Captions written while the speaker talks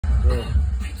Good.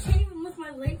 I can't even lift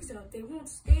my legs up. They won't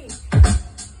stay.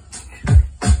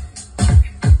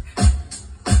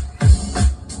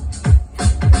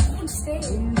 They won't stay.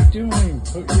 What are you doing?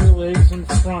 Put your legs in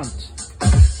front.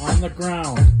 On the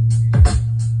ground.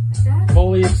 Like that?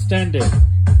 Fully extended.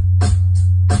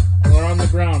 We're on the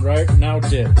ground, right? Now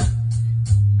dip.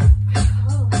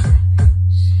 Oh.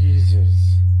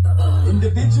 Jesus.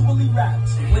 Individually wrapped,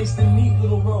 placed in neat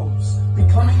little rows,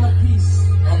 becoming a piece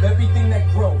of everything that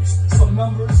grows. Some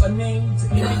numbers are named to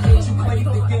indicate you played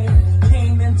the game.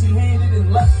 Came empty-handed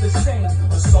and left the same.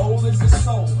 A soul is a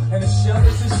soul, and a shell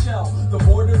is a shell. The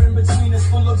border in between is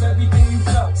full of everything you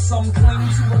felt. Some cling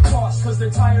to a cost because they're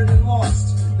tired and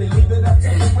lost. They leave it up to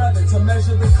the weather to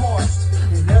measure the cost.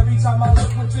 And every time I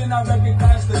look within, I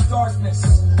recognize the darkness.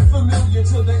 Familiar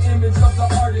to the image of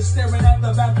the artist, staring at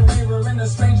the bathroom mirror in a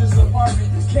stranger's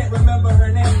apartment. Can't remember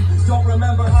her name, don't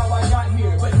remember how I got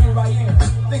here, but here I am,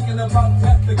 thinking about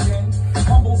death again.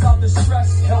 Humbles out the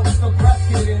stress, helps the breath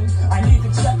get in. I need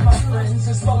to check my friends,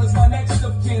 as well as my next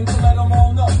of kin, to let them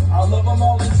all know I'll love them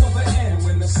all until the end.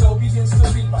 When the soul begins to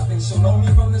reap, I think she'll know me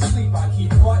from the sleep. I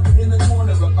keep caught in the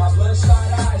corner of my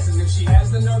bloodshot eyes, and if she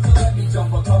has the nerve to let me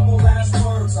dump a couple last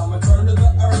words, I'ma turn to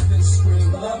the earth and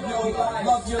scream, love your life,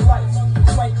 love your life.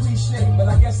 Quite cliche, but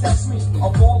I guess that's me. A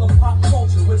ball of pop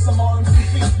culture with some arms and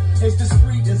feet. As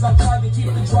discreet as I try to keep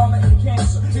the drama and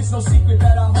cancer. It's no secret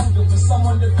that I hunger for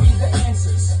someone to feed the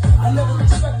answers. I never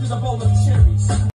expected a bowl of cherries.